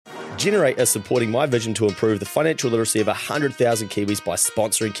Generate is supporting my vision to improve the financial literacy of 100,000 Kiwis by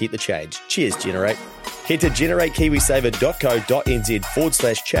sponsoring Keep the Change. Cheers, Generate. Head to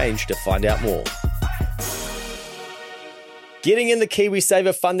generatekiwisaver.co.nz/change to find out more. Getting in the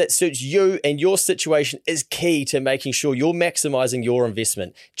KiwiSaver fund that suits you and your situation is key to making sure you're maximising your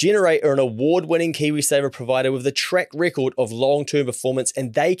investment. Generate are an award-winning KiwiSaver provider with a track record of long-term performance,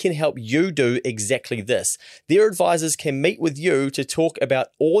 and they can help you do exactly this. Their advisors can meet with you to talk about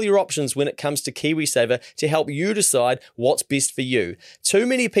all your options when it comes to KiwiSaver to help you decide what's best for you. Too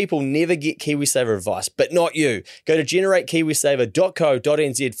many people never get KiwiSaver advice, but not you. Go to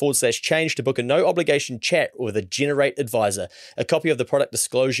generatekiwisaver.co.nz/change to book a no-obligation chat with a Generate advisor. A copy of the product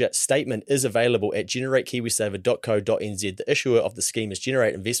disclosure statement is available at generatekiwisaver.co.nz. The issuer of the scheme is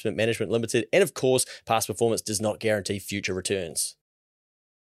Generate Investment Management Limited, and of course, past performance does not guarantee future returns.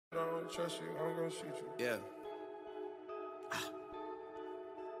 I don't trust you, I'm gonna shoot you. Yeah.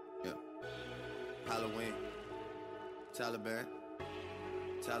 Yeah. Halloween. Taliban.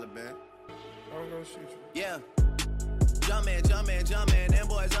 I'm gonna shoot you. Yeah. Jumpin', them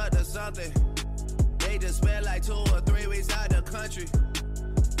boys up to something. They just spent like 2 or 3 weeks out the country.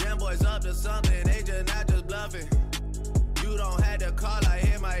 Them boys up to something, they just not just bluffing. You don't have to call, I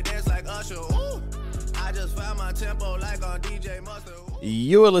hear my dance like Usher. Ooh, I just found my tempo like on DJ Mustard.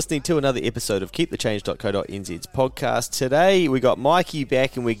 You are listening to another episode of KeepTheChange.co.nz's podcast. Today we got Mikey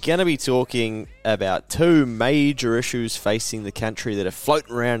back, and we're going to be talking about 2 major issues facing the country that are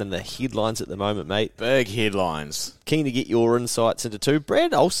floating around in the headlines at the moment, mate. Big headlines. Keen to get your insights into 2.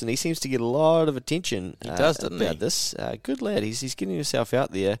 Brad Olsen, he seems to get a lot of attention. He does, doesn't about he? this. Good lad. He's getting himself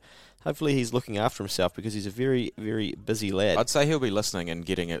out there. Hopefully he's looking after himself because he's a very, very busy lad. I'd say he'll be listening and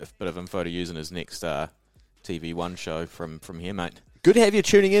getting a bit of info to use in his next TV1 show from here, mate. Good to have you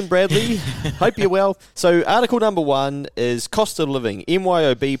tuning in, Bradley. Hope you're well. So, article number 1 is cost of living.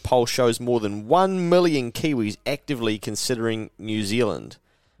 MYOB poll shows more than 1 million Kiwis actively considering New Zealand.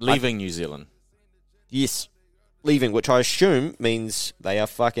 Leaving New Zealand. Yes, leaving, which I assume means they are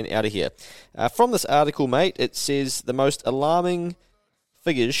fucking out of here. From this article, mate, it says the most alarming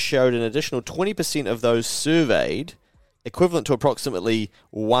figures showed an additional 20% of those surveyed, equivalent to approximately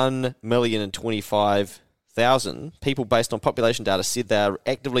 1,025,000 people based on population data, said they are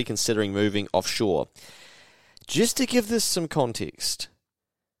actively considering moving offshore. Just to give this some context,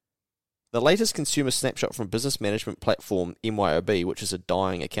 the latest consumer snapshot from business management platform MYOB, which is a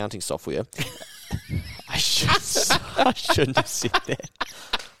dying accounting software. I shouldn't have said that.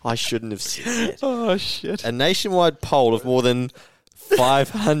 I shouldn't have said that. Oh, shit. A nationwide poll of more than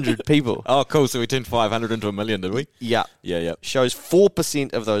 500 people. Oh, cool. So we turned 500 into 1 million, did we? Yeah. Yeah. Shows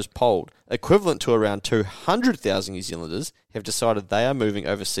 4% of those polled, equivalent to around 200,000 New Zealanders, have decided they are moving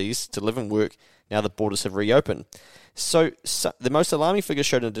overseas to live and work now the borders have reopened. So the most alarming figure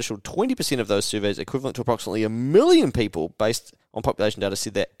showed an additional 20% of those surveys, equivalent to approximately 1 million people, based on population data,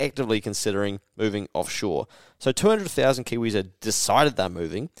 said they're actively considering moving offshore. So 200,000 Kiwis have decided they're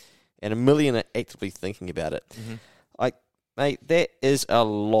moving, and 1 million are actively thinking about it. Mm-hmm. Mate, that is a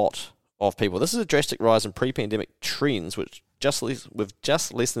lot of people. This is a drastic rise in pre-pandemic trends, with just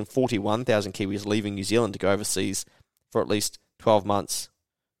less than 41,000 Kiwis leaving New Zealand to go overseas for at least 12 months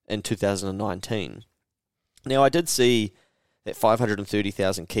in 2019. Now, I did see that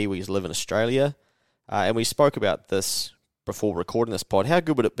 530,000 Kiwis live in Australia, and we spoke about this before recording this pod. How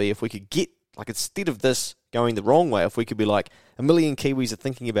good would it be if we could get, instead of this going the wrong way, if we could be 1 million Kiwis are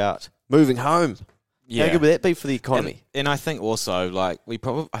thinking about moving home? Yeah. How good would that be for the economy? And I think also, I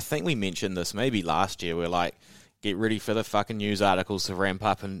think we mentioned this maybe last year, we're get ready for the fucking news articles to ramp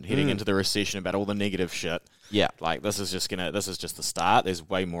up and heading into the recession about all the negative shit. Yeah. This is just the start. There's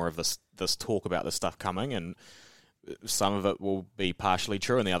way more of this talk about this stuff coming, and some of it will be partially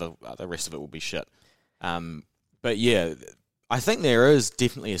true and the rest of it will be shit. But yeah, I think there is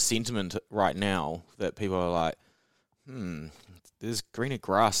definitely a sentiment right now that people are like, there's greener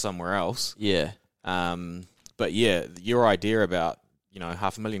grass somewhere else. Yeah. But yeah, your idea about,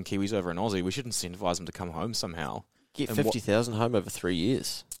 500,000 Kiwis over in Aussie, we should incentivize them to come home somehow. Get 50,000 home over 3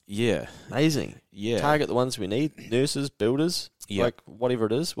 years. Yeah. Amazing. Yeah. Target the ones we need, nurses, builders, whatever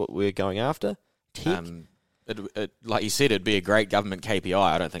it is, what we're going after. Tech. Like you said, it'd be a great government KPI.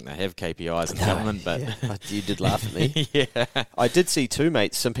 I don't think they have KPIs in government, but you did laugh at me. Yeah. I did see too,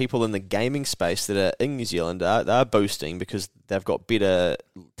 mate, some people in the gaming space that are in New Zealand are boosting because they've got better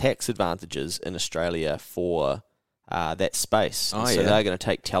tax advantages in Australia for that space. So they're going to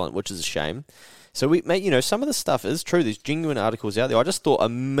take talent, which is a shame. So, some of the stuff is true. There's genuine articles out there. I just thought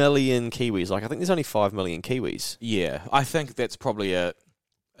 1 million Kiwis. I think there's only 5 million Kiwis. Yeah, I think that's probably a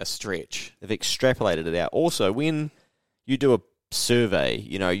stretch. They've extrapolated it out. Also, when you do survey.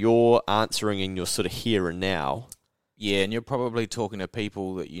 You know, you're answering in your sort of here and now. Yeah, and you're probably talking to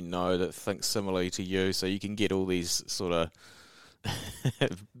people that you know that think similarly to you, so you can get all these sort of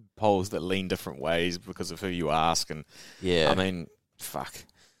polls that lean different ways because of who you ask. And Yeah. I mean, fuck.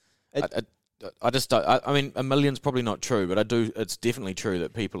 I just don't. I mean, a million's probably not true, but I do. It's definitely true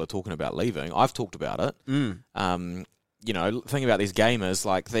that people are talking about leaving. I've talked about it. You know, think about these gamers.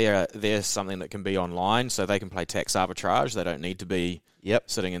 Like they're something that can be online, so they can play tax arbitrage. They don't need to be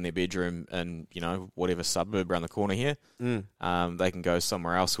sitting in their bedroom in, you know, whatever suburb around the corner here. They can go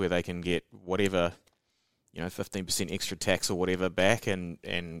somewhere else where they can get whatever, you know, 15% extra tax or whatever back and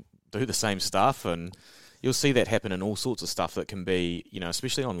do the same stuff. And you'll see that happen in all sorts of stuff that can be, you know,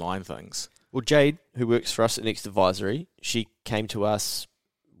 especially online things. Well, Jade, who works for us at Next Advisory, she came to us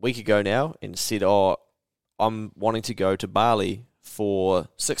a week ago now and said, I'm wanting to go to Bali for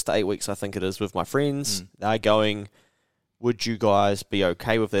 6 to 8 weeks, I think it is, with my friends. They're going, would you guys be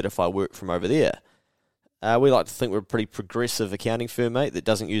okay with that if I work from over there? We like to think we're a pretty progressive accounting firm, mate, that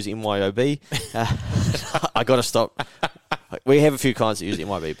doesn't use MYOB. I got to stop. We have a few clients that use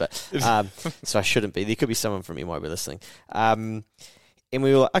MYOB, but so I shouldn't be. There could be someone from MYOB listening. And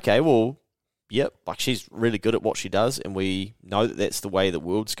we were like, okay, well, yep, like she's really good at what she does, and we know that that's the way the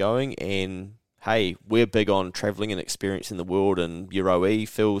world's going. And hey, we're big on travelling and experiencing the world, and your OE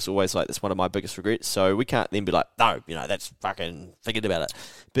feels always like that's one of my biggest regrets. So we can't then be like, no, you know, that's fucking, forget about it.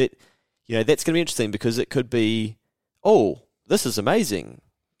 But, you know, that's going to be interesting because it could be, oh, this is amazing.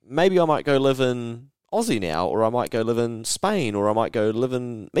 Maybe I might go live in Aussie now, or I might go live in Spain, or I might go live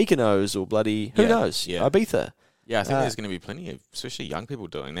in Mykonos, or bloody, who knows, Ibiza. Yeah, I think there's going to be plenty of, especially young people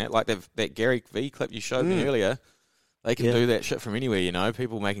doing that. Like that Gary V clip you showed me earlier, they can do that shit from anywhere, you know.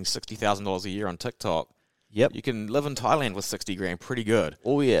 People making $60,000 a year on TikTok. Yep. You can live in Thailand with 60 grand pretty good.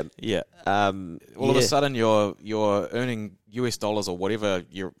 Oh, yeah. Yeah. All of a sudden you're earning US dollars or whatever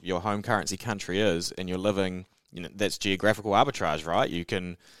your home currency country is, and you're living, you know, that's geographical arbitrage, right? You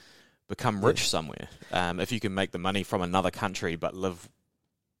can become rich somewhere if you can make the money from another country but live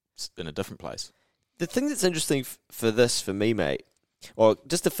in a different place. The thing that's interesting for me, mate, or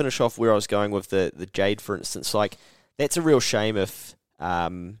just to finish off where I was going with the Jade, for instance, like, that's a real shame if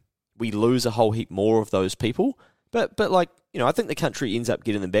we lose a whole heap more of those people. But like, you know, I think the country ends up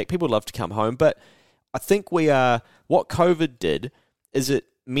getting them back. People love to come home. But I think what COVID did is it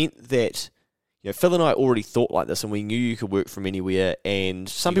meant that, you know, Phil and I already thought like this, and we knew you could work from anywhere. And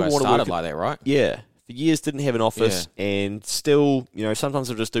some people want to work like that, right? Yeah. For years, didn't have an office, and still, you know, sometimes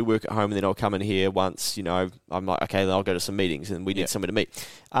I'll just do work at home, and then I'll come in here once, you know, I'm like, okay, then I'll go to some meetings, and we need somewhere to meet.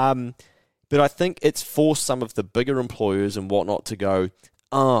 But I think it's forced some of the bigger employers and whatnot to go,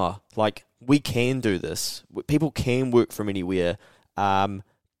 like, we can do this. People can work from anywhere,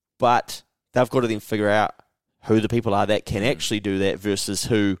 but they've got to then figure out who the people are that can actually do that versus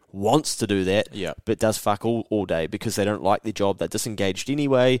who wants to do that but does fuck all day because they don't like their job, they're disengaged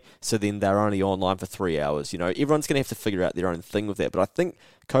anyway, so then they're only online for 3 hours. You know, everyone's going to have to figure out their own thing with that. But I think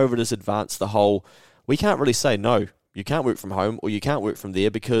COVID has advanced the whole, we can't really say, no, you can't work from home or you can't work from there,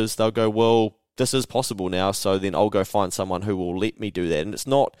 because they'll go, well, this is possible now, so then I'll go find someone who will let me do that.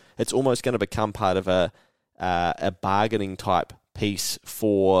 And it's almost going to become part of a bargaining type piece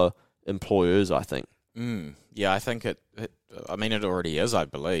for employers, I think. Yeah, I think it already is, I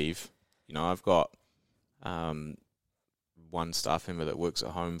believe. You know, I've got one staff member that works at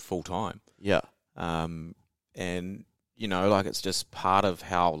home full time. Yeah. And, you know, like, it's just part of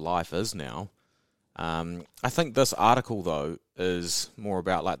how life is now. I think this article, though, is more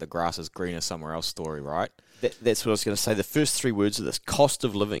about, like, the grass is greener somewhere else story, right? That's what I was going to say. The first 3 words of this, cost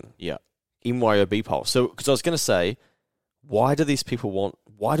of living. Yeah. MYOB poll. So, because I was going to say, why do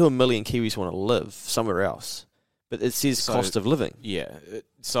a million Kiwis want to live somewhere else? But it says cost of living. Yeah.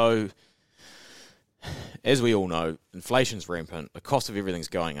 So, as we all know, inflation's rampant. The cost of everything's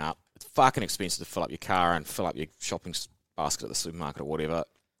going up. It's fucking expensive to fill up your car and fill up your shopping basket at the supermarket or whatever.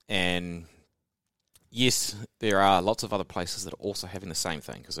 And yes, there are lots of other places that are also having the same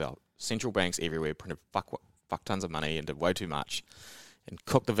thing, because our central banks everywhere printed fuck tons of money and did way too much and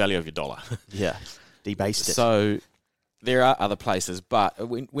cooked the value of your dollar. Yeah. Debased it. So there are other places, but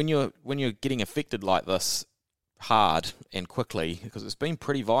when you're getting affected like this hard and quickly, because it's been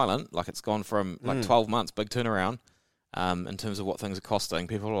pretty violent, like, it's gone from like 12 months, big turnaround, in terms of what things are costing.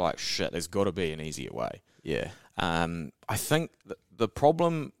 People are like, shit, there's got to be an easier way. Yeah. I think the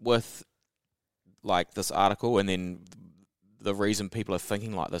problem with, like, this article, and then the reason people are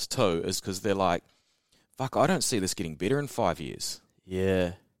thinking like this too, is because they're like, fuck, I don't see this getting better in 5 years.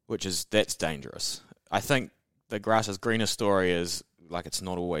 Yeah. That's dangerous. I think the grass is greener story is, like, it's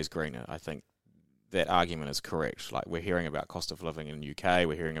not always greener. I think that argument is correct. Like, we're hearing about cost of living in the UK,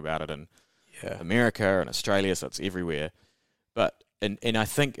 we're hearing about it in America and Australia, so it's everywhere. But and I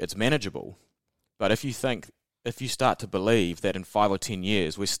think it's manageable. But if you start to believe that in 5 or 10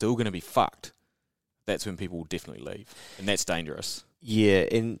 years we're still going to be fucked, that's when people will definitely leave, and that's dangerous. Yeah,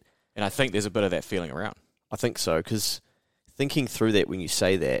 and I think there's a bit of that feeling around. I think so, because thinking through that when you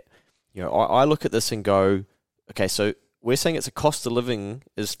say that, I look at this and go, okay, so we're saying it's a cost of living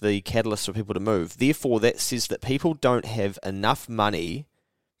is the catalyst for people to move. Therefore, that says that people don't have enough money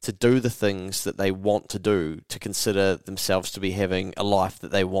to do the things that they want to do to consider themselves to be having a life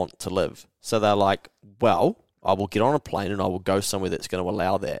that they want to live. So they're like, well, I will get on a plane and I will go somewhere that's going to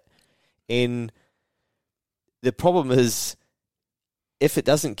allow that. And the problem is, if it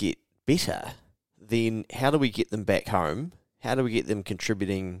doesn't get better, then how do we get them back home? How do we get them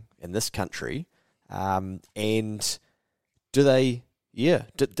contributing in this country? And do they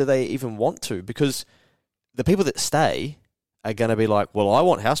even want to? Because the people that stay are going to be like, well, I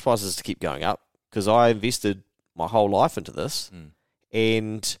want house prices to keep going up because I invested my whole life into this.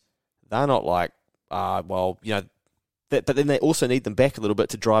 And they're not like, but then they also need them back a little bit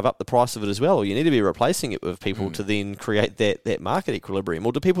to drive up the price of it as well. You need to be replacing it with people to then create that market equilibrium.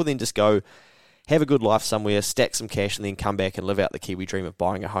 Or do people then just go, have a good life somewhere, stack some cash, and then come back and live out the Kiwi dream of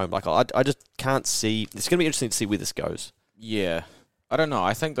buying a home? Like, I just can't see. It's going to be interesting to see where this goes. Yeah. I don't know.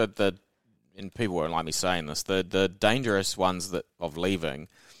 I think that and people won't like me saying this, the dangerous ones of leaving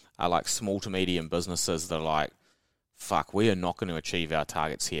are like small to medium businesses that are like, fuck, we are not going to achieve our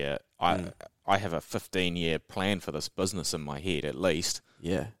targets here. I have a 15-year plan for this business in my head, at least.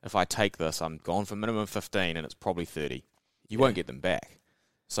 Yeah. If I take this, I'm gone for minimum 15, and it's probably 30. You won't get them back.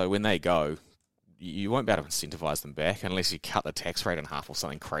 So when they go, you won't be able to incentivize them back unless you cut the tax rate in half or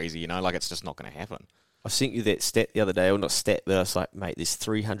something crazy, like it's just not going to happen. I sent you that stat the other day, or not stat, but I was like, mate, there's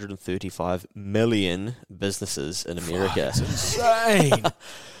 335 million businesses in America. That's insane.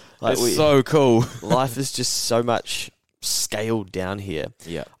 It's so cool. Life is just so much scaled down here.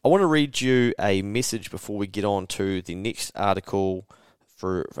 Yeah. I want to read you a message before we get on to the next article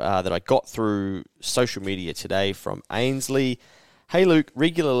that I got through social media today from Ainsley. Hey Luke,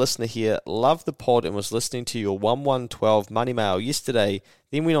 regular listener here, love the pod and was listening to your 1112 Money Mail yesterday,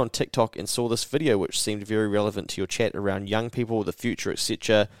 then went on TikTok and saw this video which seemed very relevant to your chat around young people, the future,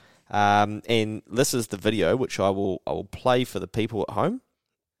 etc. And this is the video which I will play for the people at home.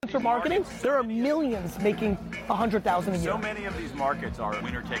 Marketing, there are millions making $100,000 a year. So many of these markets are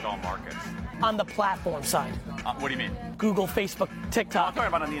winner-take-all markets. On the platform side. What do you mean? Google, Facebook, TikTok. I'm talking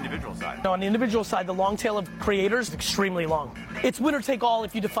about on the individual side. No, on the individual side, the long tail of creators is extremely long. It's winner-take-all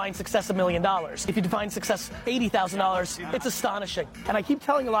if you define success $1 million. If you define success $80,000, it's astonishing. And I keep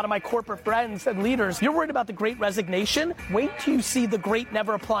telling a lot of my corporate friends and leaders, you're worried about the great resignation? Wait till you see the great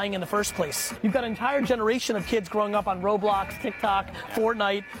never applying in the first place. You've got an entire generation of kids growing up on Roblox, TikTok,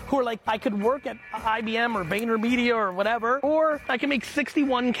 Fortnite, who are like, I could work at IBM or VaynerMedia or whatever, or I can make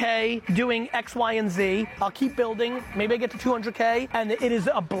 $61K doing X, Y, and Z. I'll keep building. Maybe I get to $200K, and it is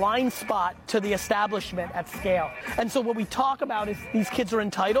a blind spot to the establishment at scale. And so what we talk about is these kids are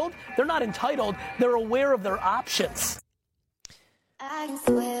entitled. They're not entitled. They're aware of their options.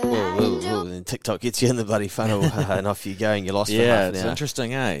 Whoa. And TikTok gets you in the bloody funnel and off you go and you're lost for half an it's hour.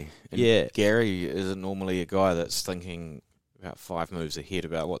 interesting, eh? And yeah. Gary isn't normally a guy that's thinking about 5 moves ahead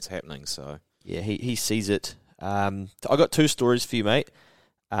about what's happening, so... Yeah, he sees it. I got 2 stories for you, mate.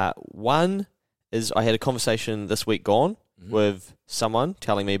 One is I had a conversation this week gone with someone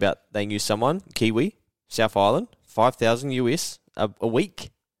telling me about they knew someone, Kiwi, South Island, $5,000 US a week.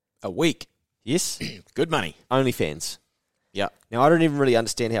 A week? Yes. Good money. OnlyFans. Yeah. Now, I don't even really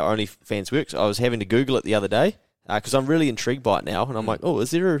understand how OnlyFans works. I was having to Google it the other day because I'm really intrigued by it now. And I'm like, oh, is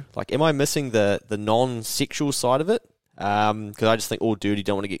there, am I missing the non-sexual side of it? Because I just think, dirty,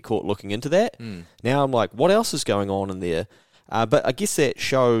 don't want to get caught looking into that. Now I'm like, what else is going on in there? But I guess that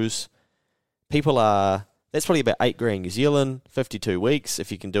shows people that's probably about $8,000 New Zealand, 52 weeks,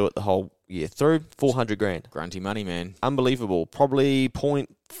 if you can do it the whole year through, $400,000. Grunty money, man. Unbelievable. Probably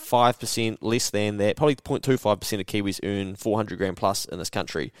 0.5% less than that. Probably 0.25% of Kiwis earn $400,000 plus in this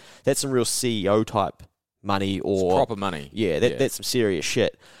country. That's some real CEO type money, or it's proper money. Yeah, that's some serious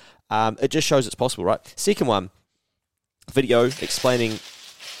shit. It just shows it's possible, right? Second one, video explaining.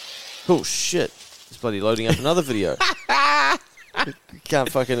 Oh shit! It's bloody loading up another video. Can't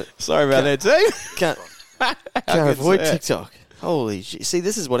fucking. Sorry about that, team. Can't avoid TikTok. Holy shit! See,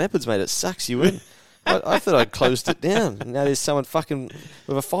 this is what happens, mate. It sucks you in. I thought I'd closed it down. Now there's someone fucking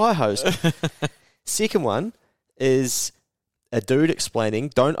with a fire hose. Second one is a dude explaining,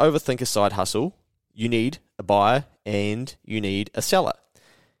 don't overthink a side hustle. You need a buyer and you need a seller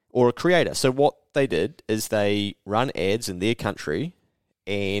or a creator. So what they did is they run ads in their country,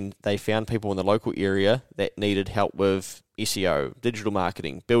 and they found people in the local area that needed help with SEO, digital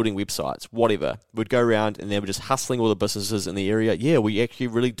marketing, building websites, whatever. Would go around and they were just hustling all the businesses in the area. Yeah, we actually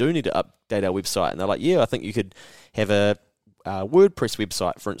really do need to update our website. And they're like, yeah, I think you could have a WordPress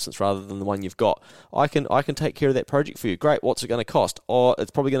website, for instance, rather than the one you've got. I can take care of that project for you. Great. What's it going to cost? Oh,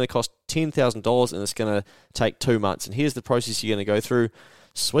 it's probably going to cost $10,000 and it's going to take 2 months. And here's the process you're going to go through.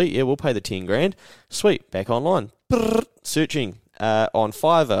 Sweet. Yeah, we'll pay the 10 grand. Sweet. Back online. Brrr, searching on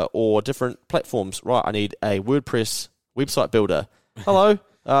Fiverr or different platforms. Right. I need a WordPress website builder. Hello.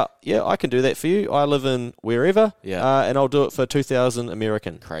 Yeah, I can do that for you. I live in wherever. Yeah. And I'll do it for 2,000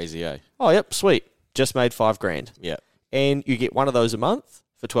 American. Crazy, eh? Oh, yep. Sweet. Just made 5 grand. Yeah. And you get one of those a month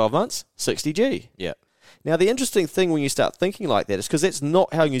for 12 months, 60G. Yeah. Now, the interesting thing when you start thinking like that is because that's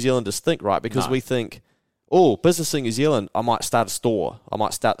not how New Zealanders think, right? Because No. we think, oh, business in New Zealand, I might start a store. I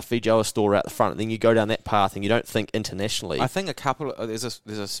might start the Fijoa store out the front. And then you go down that path and you don't think internationally. I think there's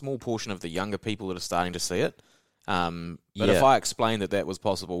a small portion of the younger people that are starting to see it. But Yeah. if I explained that was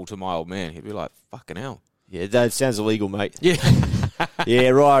possible to my old man, he'd be like, fucking hell. Yeah, that sounds illegal, mate. Yeah. Yeah,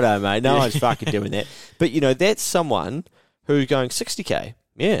 righto, mate. No one's fucking doing that. But, that's someone who's going 60K.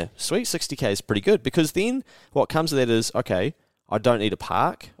 Yeah, sweet, 60K is pretty good. Because then what comes of that is, okay, I don't need a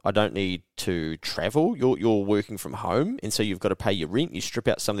park. I don't need to travel. You're working from home, and so you've got to pay your rent. You strip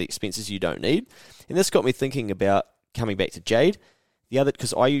out some of the expenses you don't need. And this got me thinking about coming back to Jade.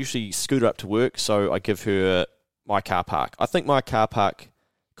 Because I usually scooter up to work, so I give her my car park. I think my car park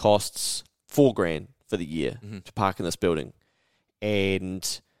costs $4 grand for the year to park in this building.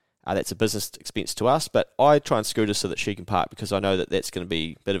 And that's a business expense to us, but I try and scooter so that she can park because I know that that's going to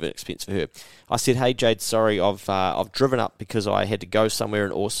be a bit of an expense for her. I said, hey, Jade, sorry, I've driven up because I had to go somewhere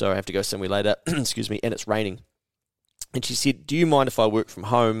and also I have to go somewhere later, excuse me, and it's raining. And she said, do you mind if I work from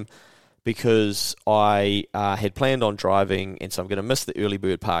home because I had planned on driving and so I'm going to miss the early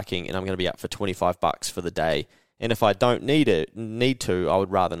bird parking and I'm going to be up for $25 for the day. And if I don't need to, I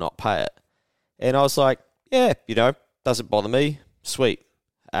would rather not pay it. And I was like, yeah, doesn't bother me. Sweet.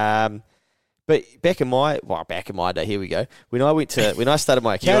 But back in my day, here we go. When I started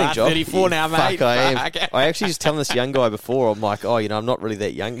my accounting You are job, 34 now, mate. Fuck, I am. Fuck. I actually just telling this young guy before. I'm like, I'm not really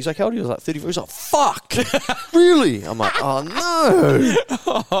that young. He's like, how old are you? I was like 34. He's like, fuck, really? I'm like, oh no.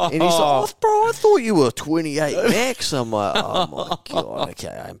 And he's like, oh, bro, I thought you were 28 max. I'm like, oh my god,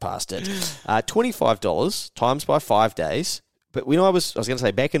 okay, I'm past it. $25 times by 5 days. But when I was going to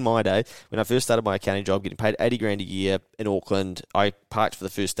say, back in my day, when I first started my accounting job, getting paid 80 grand a year in Auckland, I parked for the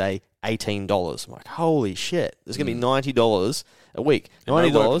first day, $18. I'm like, holy shit, there's going to be $90 a week.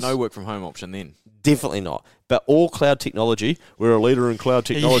 $90. No work from home option then. Definitely not. But all cloud technology, we're a leader in cloud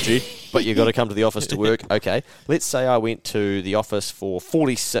technology, but you've got to come to the office to work. Okay, let's say I went to the office for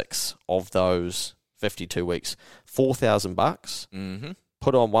 46 of those 52 weeks, $4,000. Mm-hmm.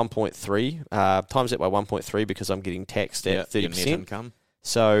 Put on 1.3, times that by 1.3 because I'm getting taxed at 30%. Net income.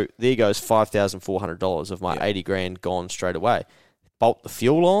 So there goes $5,400 of my 80 grand gone straight away. Bolt the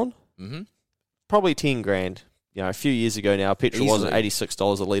fuel on, probably 10 grand. A few years ago now, petrol wasn't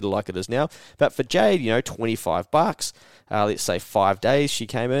 $86 a litre like it is now. But for Jade, $25. Let's say 5 days she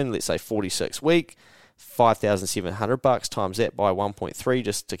came in, let's say 46 week. $5,700 times that by 1.3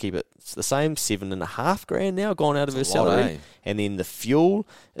 just to keep it the same. $7.5 grand now gone out of her salary, and then the fuel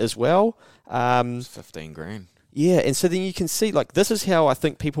as well. 15 grand. Yeah, and so then you can see this is how I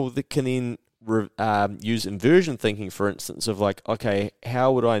think people that can then use inversion thinking, for instance, of okay,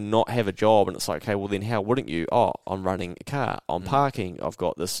 how would I not have a job? And it's like, okay, well then how wouldn't you? Oh, I'm running a car, I'm parking, I've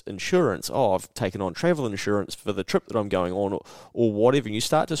got this insurance. Oh, I've taken on travel insurance for the trip that I'm going on, or whatever. And you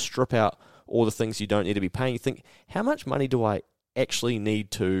start to strip out all the things you don't need to be paying. You think, how much money do I actually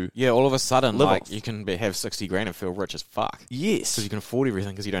need to all of a sudden, live off? you can have 60 grand and feel rich as fuck. Yes. Because you can afford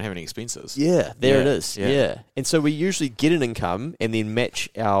everything because you don't have any expenses. Yeah, it is. Yeah. And so we usually get an income and then match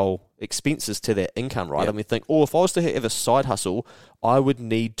our expenses to that income, right? Yep. And we think, if I was to have a side hustle, I would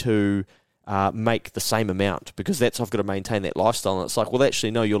need to make the same amount because I've got to maintain that lifestyle. And it's like, well,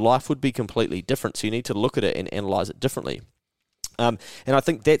 actually, no, your life would be completely different. So you need to look at it and analyze it differently. And I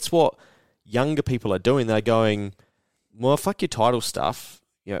think that's what younger people are doing. They're going, well, fuck your title stuff.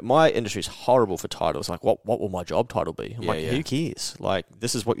 My industry is horrible for titles. Like, what will my job title be? I'm who cares?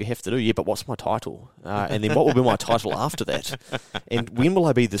 This is what you have to do. Yeah, but what's my title? And then what will be my title after that? And when will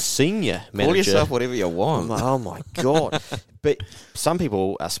I be the senior manager? Call yourself whatever you want. I'm like, oh my God. But some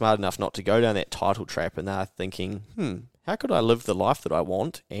people are smart enough not to go down that title trap, and they're thinking, how could I live the life that I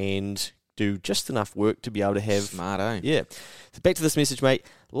want and do just enough work to be able to have... Smart, eh? Yeah. So back to this message, mate.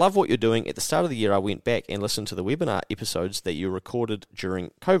 Love what you're doing. At the start of the year, I went back and listened to the webinar episodes that you recorded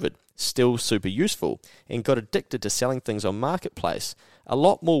during COVID. still super useful, and got addicted to selling things on Marketplace. A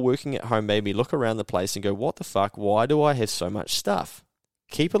lot more working at home made me look around the place and go, what the fuck, why do I have so much stuff?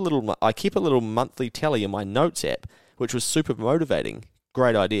 I keep a little monthly tally in my notes app, which was super motivating.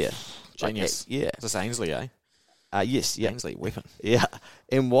 Great idea. Genius. Yeah. Is this Ainsley, eh? Yes, yeah. Ainsley, weapon. Yeah.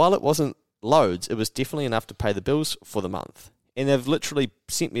 And while it wasn't loads, it was definitely enough to pay the bills for the month. And they've literally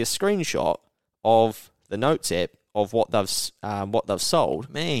sent me a screenshot of the notes app of what they've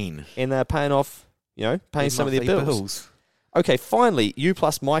sold. Mean. And they're paying off, paying some of their Monthly bills. Okay, finally, you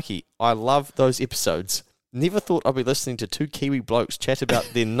plus Mikey. I love those episodes. Never thought I'd be listening to two Kiwi blokes chat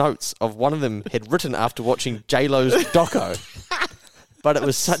about their notes of one of them had written after watching J-Lo's doco. But it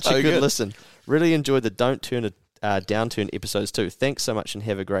was such a good listen. Really enjoyed the Don't Turn a Downturn episodes too. Thanks so much and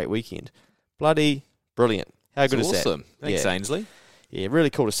have a great weekend. Bloody brilliant. How good is that? Awesome. Thanks, Ainsley. Yeah, really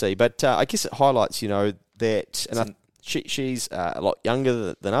cool to see. But I guess it highlights, that and she's a lot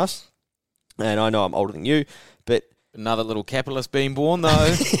younger than us. And I know I'm older than you, but Another little capitalist being born, though.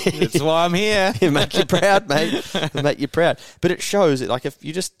 That's why I'm here. Make you proud, mate. Make you proud. But it shows that, if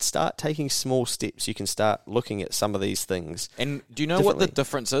you just start taking small steps, you can start looking at some of these things. And do you know what the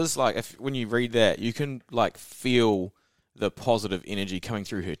difference is? When you read that, you can feel the positive energy coming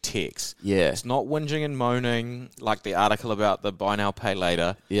through her text. Yeah. It's not whinging and moaning like the article about the buy now, pay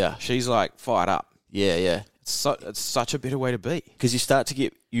later. Yeah. She's fired up. Yeah, yeah. It's such a better way to be. Because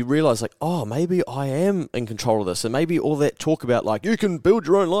you realise, oh, maybe I am in control of this. And maybe all that talk about, you can build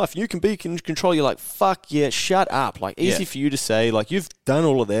your own life, you can be in control. You're like, fuck yeah, shut up. Easy for you to say, you've done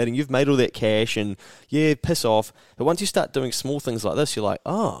all of that and you've made all that cash and, yeah, piss off. But once you start doing small things like this, you're like,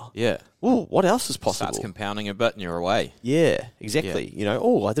 oh, yeah. Well, what else is possible? Starts compounding a bit and you're away. Yeah, exactly. Yeah.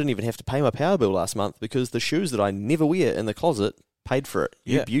 I didn't even have to pay my power bill last month because the shoes that I never wear in the closet paid for it.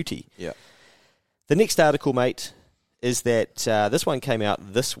 You beauty. Yeah. The next article, mate, is that this one came out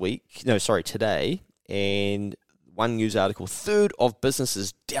today, and one news article, third of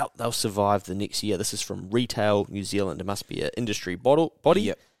businesses doubt they'll survive the next year. This is from Retail New Zealand. It must be an industry body.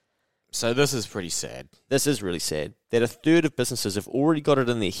 Yep. So this is pretty sad. This is really sad, that a third of businesses have already got it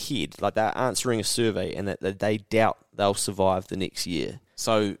in their head, they're answering a survey, and that they doubt they'll survive the next year.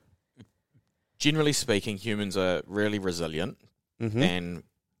 So, generally speaking, humans are really resilient, and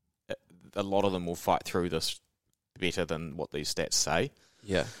a lot of them will fight through this better than what these stats say.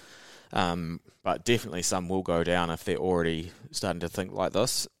 Yeah. But definitely some will go down if they're already starting to think like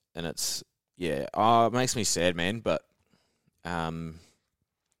this. And it makes me sad, man, but I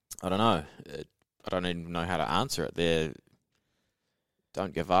don't know. I don't even know how to answer it.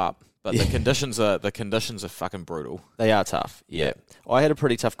 Don't give up. But the conditions are fucking brutal. They are tough. Yeah. I had a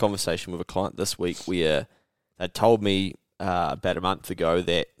pretty tough conversation with a client this week where they told me about a month ago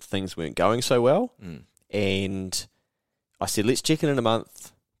that things weren't going so well, and I said, let's check in a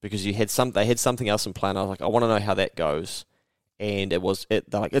month because they had something else in plan. I was like, I want to know how that goes, and they're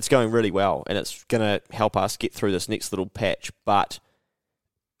like, it's going really well, and it's gonna help us get through this next little patch. But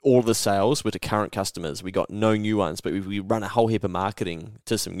all the sales were to current customers. We got no new ones, but we run a whole heap of marketing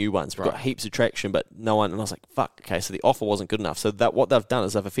to some new ones. We got heaps of traction, but no one. And I was like, fuck, okay, so the offer wasn't good enough. So what they've done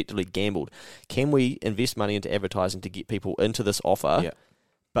is they've effectively gambled. Can we invest money into advertising to get people into this offer? Yeah.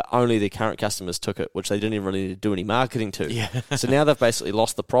 But only the current customers took it, which they didn't even really do any marketing to. Yeah. So now they've basically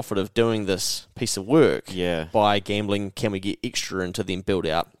lost the profit of doing this piece of work by gambling. Can we get extra into them, build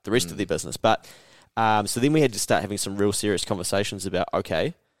out the rest of their business? But so then we had to start having some real serious conversations about,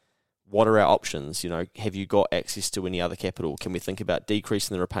 okay, what are our options? Have you got access to any other capital? Can we think about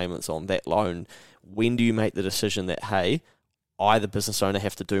decreasing the repayments on that loan? When do you make the decision that, hey, I, the business owner,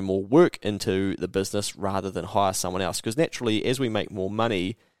 have to do more work into the business rather than hire someone else? Because naturally, as we make more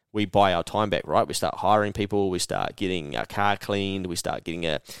money, we buy our time back, right? We start hiring people, we start getting our car cleaned, we start getting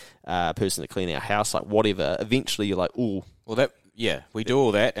a person to clean our house, whatever. Eventually, you're like, ooh. Well, we do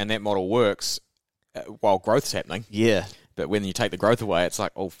all that, and that model works while growth's happening. Yeah. But when you take the growth away, it's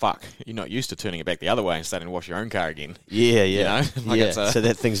like, oh, fuck, you're not used to turning it back the other way and starting to wash your own car again. Yeah, yeah. So my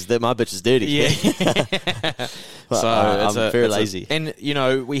bitch is dirty. Yeah. So I'm very lazy. And,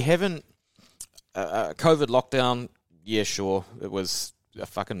 we haven't... COVID lockdown, yeah, sure, it was a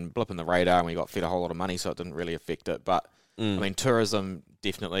fucking blip in the radar and we got fed a whole lot of money, so it didn't really affect it. But, tourism,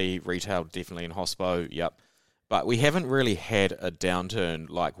 definitely, retail, definitely, in hospo, yep. But we haven't really had a downturn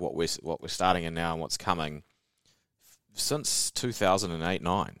like what we're starting in now and what's coming since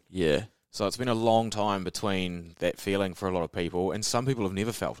 2008-9. Yeah. So it's been a long time between that feeling for a lot of people, and some people have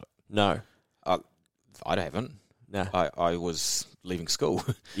never felt it. No. I haven't. No. I was leaving school.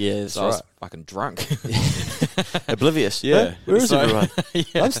 Yeah, that's so right. I was fucking drunk. Oblivious, yeah. Where is everyone?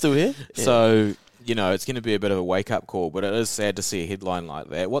 Yeah. I'm still here. Yeah. So, it's going to be a bit of a wake-up call, but it is sad to see a headline like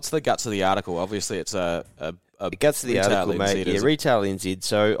that. What's the guts of the article? Obviously, it's a the guts of the Retail article, mate. NZ, Yeah, Retail NZ.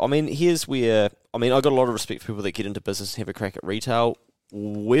 So, I mean, here's where... I mean, I've got a lot of respect for people that get into business and have a crack at retail.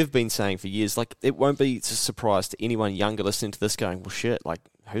 We've been saying for years, like, it won't be a surprise to anyone younger listening to this going, well, shit, like,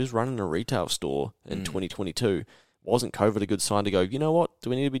 who's running a retail store in 2022? Wasn't COVID a good sign to go, you know what, do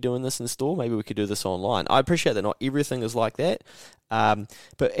we need to be doing this in store? Maybe we could do this online. I appreciate that not everything is like that.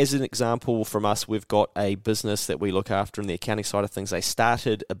 But as an example from us, we've got a business that we look after in the accounting side of things. They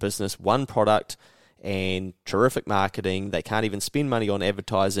started a business, one product, and terrific marketing. They can't even spend money on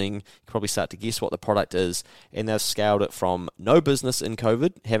advertising. You can probably start to guess what the product is. And they've scaled it from no business in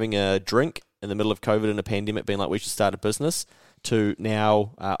COVID, having a drink in the middle of COVID and a pandemic, being like, we should start a business, to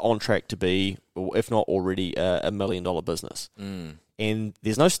now on track to be, if not already, a $1 million business. And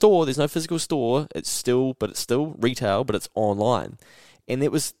there's no store, there's no physical store. It's still retail, but it's online. And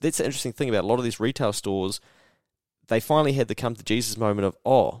that's the interesting thing about a lot of these retail stores. They finally had the come to Jesus moment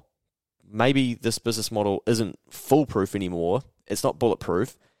of, maybe this business model isn't foolproof anymore. It's not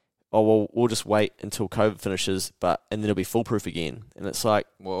bulletproof. Oh, well, we'll just wait until COVID finishes, and then it'll be foolproof again. And it's like...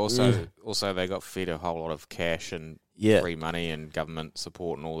 Well, also they got fed a whole lot of cash and free money and government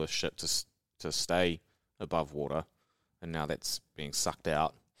support and all this shit to stay above water, and now that's being sucked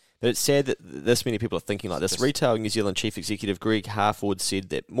out. But it's sad that this many people are thinking like this. Retail New Zealand Chief Executive Greg Harford said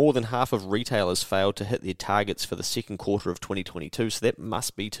that more than half of retailers failed to hit their targets for the second quarter of 2022, so that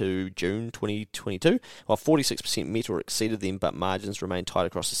must be to June 2022, while 46% met or exceeded them, but margins remain tight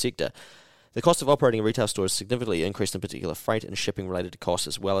across the sector. The cost of operating a retail store has significantly increased, in particular freight and shipping related costs,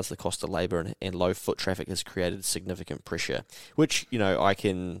 as well as the cost of labour and low foot traffic has created significant pressure, which, I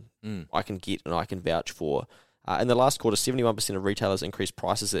can get and I can vouch for. In the last quarter, 71% of retailers increased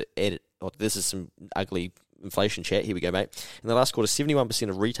prices this is some ugly inflation chat. Here we go, mate. In the last quarter, 71%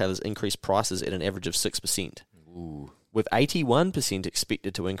 of retailers increased prices at an average of 6%. Ooh. With 81%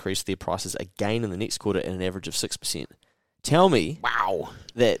 expected to increase their prices again in the next quarter at an average of 6%. Tell me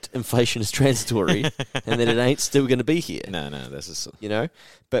that inflation is transitory and that it ain't still going to be here. No, this is...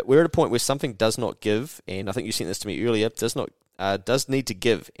 But we're at a point where something does not give, and I think you sent this to me earlier, does need to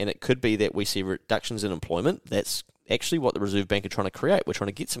give, and it could be that we see reductions in employment. That's actually what the Reserve Bank are trying to create. We're trying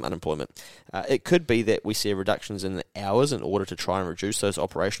to get some unemployment. It could be that we see reductions in the hours in order to try and reduce those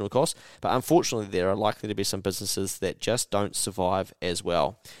operational costs, but unfortunately there are likely to be some businesses that just don't survive as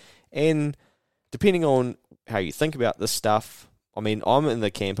well. And depending on how you think about this stuff, I mean, I'm in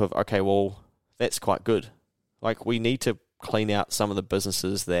the camp of, okay, well, that's quite good. Like, we need to clean out some of the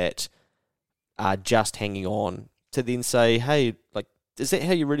businesses that are just hanging on to then say, hey, like, is that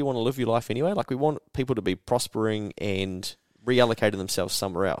how you really want to live your life anyway? Like, we want people to be prospering and reallocating themselves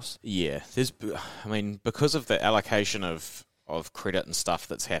somewhere else. Yeah, because of the allocation of credit and stuff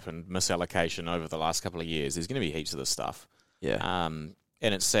that's happened, misallocation over the last couple of years, there's going to be heaps of this stuff. Yeah.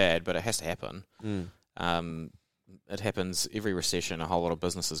 And it's sad, but it has to happen. It happens every recession. A whole lot of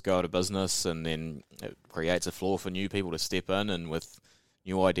businesses go out of business, and then it creates a floor for new people to step in and with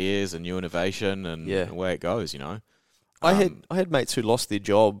new ideas and new innovation and away it goes, I had mates who lost their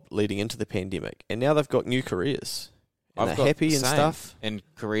job leading into the pandemic, and now they've got new careers. And they're happy and stuff. And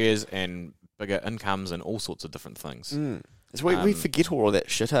careers and bigger incomes and all sorts of different things. So we forget all of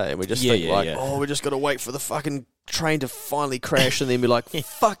that shit, hey? And we just think we just got to wait for the fucking train to finally crash and then be like,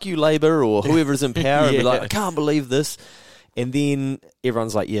 fuck you, Labour, or whoever's in power, and be like, I can't believe this. And then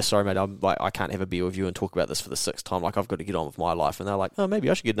everyone's like, yeah, sorry, mate, I can't have a beer with you and talk about this for the sixth time. Like, I've got to get on with my life. And they're like, oh, maybe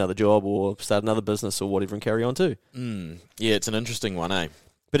I should get another job or start another business or whatever and carry on too. Yeah, it's an interesting one, eh?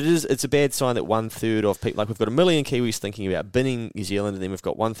 But it's a bad sign that 1/3 of people, like, we've got 1 million Kiwis thinking about binning New Zealand, and then we've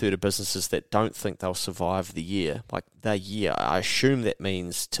got 1/3 of businesses that don't think they'll survive the year. Like, the year, I assume that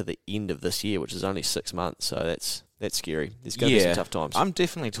means to the end of this year, which is only 6 months. So that's scary. There's going to be some tough times. I'm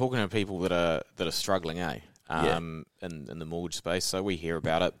definitely talking to people that are struggling, eh? In the mortgage space, so we hear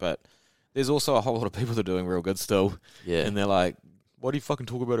about it, but there's also a whole lot of people that are doing real good still. Yeah. And they're like, why do you fucking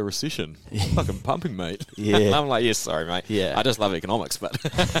talk about a recession? Fucking pumping, mate. Yeah. And I'm like, sorry, mate. Yeah. I just love economics, but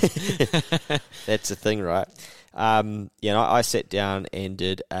that's the thing, right? I sat down and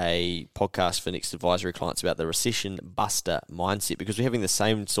did a podcast for Next Advisory clients about the recession buster mindset, because we're having the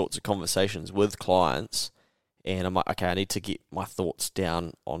same sorts of conversations with clients, and I'm like, okay, I need to get my thoughts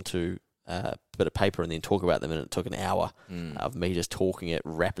down onto a bit of paper and then talk about them, and it took an hour of me just talking at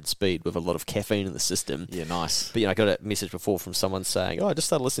rapid speed with a lot of caffeine in the system. Yeah, nice. But I got a message before from someone saying, I just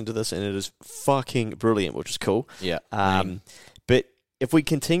started listening to this and it is fucking brilliant, which is cool. Yeah. But if we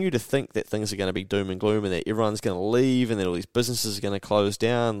continue to think that things are going to be doom and gloom and that everyone's going to leave and that all these businesses are going to close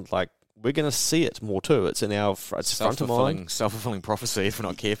down, like, we're going to see it more too. It's in our it's front of mind. Self-fulfilling prophecy if we're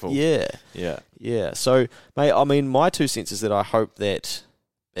not careful. Yeah. So, mate, I mean, my 2 cents is that I hope that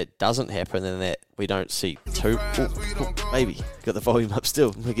it doesn't happen and that we don't see two. Maybe got the volume up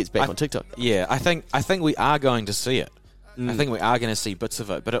still when it gets back on TikTok. Yeah, I think we are going to see it. I think we are going to see bits of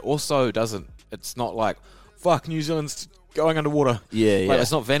it, but it also doesn't. It's not like fuck New Zealand's going underwater. Yeah. Like,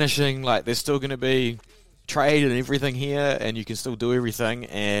 it's not vanishing. Like, there's still going to be trade and everything here, and you can still do everything.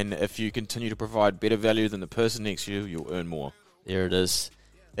 And if you continue to provide better value than the person next to you, you'll earn more. There it is.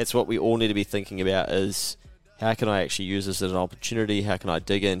 That's what we all need to be thinking about: is how can I actually use this as an opportunity? How can I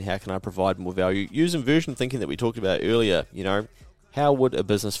dig in? How can I provide more value? Use inversion thinking that we talked about earlier. You know, how would a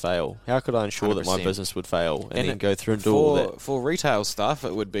business fail? How could I ensure 100%. That my business would fail? And then go through and do all that. For retail stuff,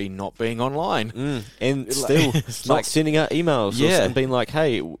 it would be not being online. And still not sending out emails and being like,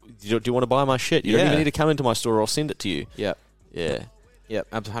 hey, do you want to buy my shit? You don't even need to come into my store. I'll send it to you. Yep. Yeah.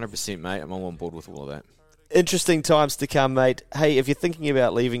 Yep, 100%, mate. I'm all on board with all of that. Interesting times to come, mate. Hey, if you're thinking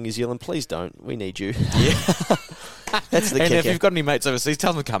about leaving New Zealand, please don't. We need you. Yeah. That's the kicker. And if you've got any mates overseas,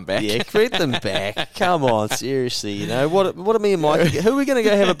 tell them to come back. Yeah, get them back. Come on, seriously. You know, what are me and Mikey? Who are we going to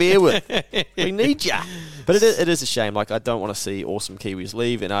go have a beer with? We need ya. But it is a shame. Like, I don't want to see awesome Kiwis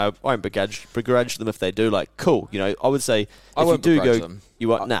leave, and I won't begrudge them if they do. Like, cool. You know, I would say if you do go, them. You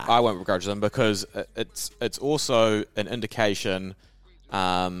won't. Nah, I won't begrudge them because it's also an indication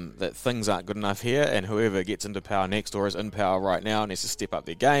that things aren't good enough here, and whoever gets into power next or is in power right now needs to step up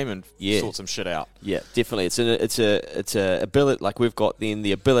their game and sort some shit out. Yeah, definitely. It's a ability. Like, we've got then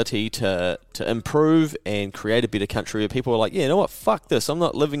the ability to improve and create a better country where people are like, yeah, you know what? Fuck this. I'm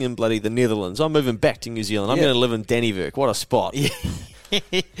not living in bloody the Netherlands. I'm moving back to New Zealand. I'm going to live in Dannyburg. What a spot. Yeah.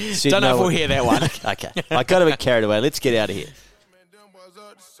 Don't know if we'll hear that one. Okay, I got a bit carried away. Let's get out of here.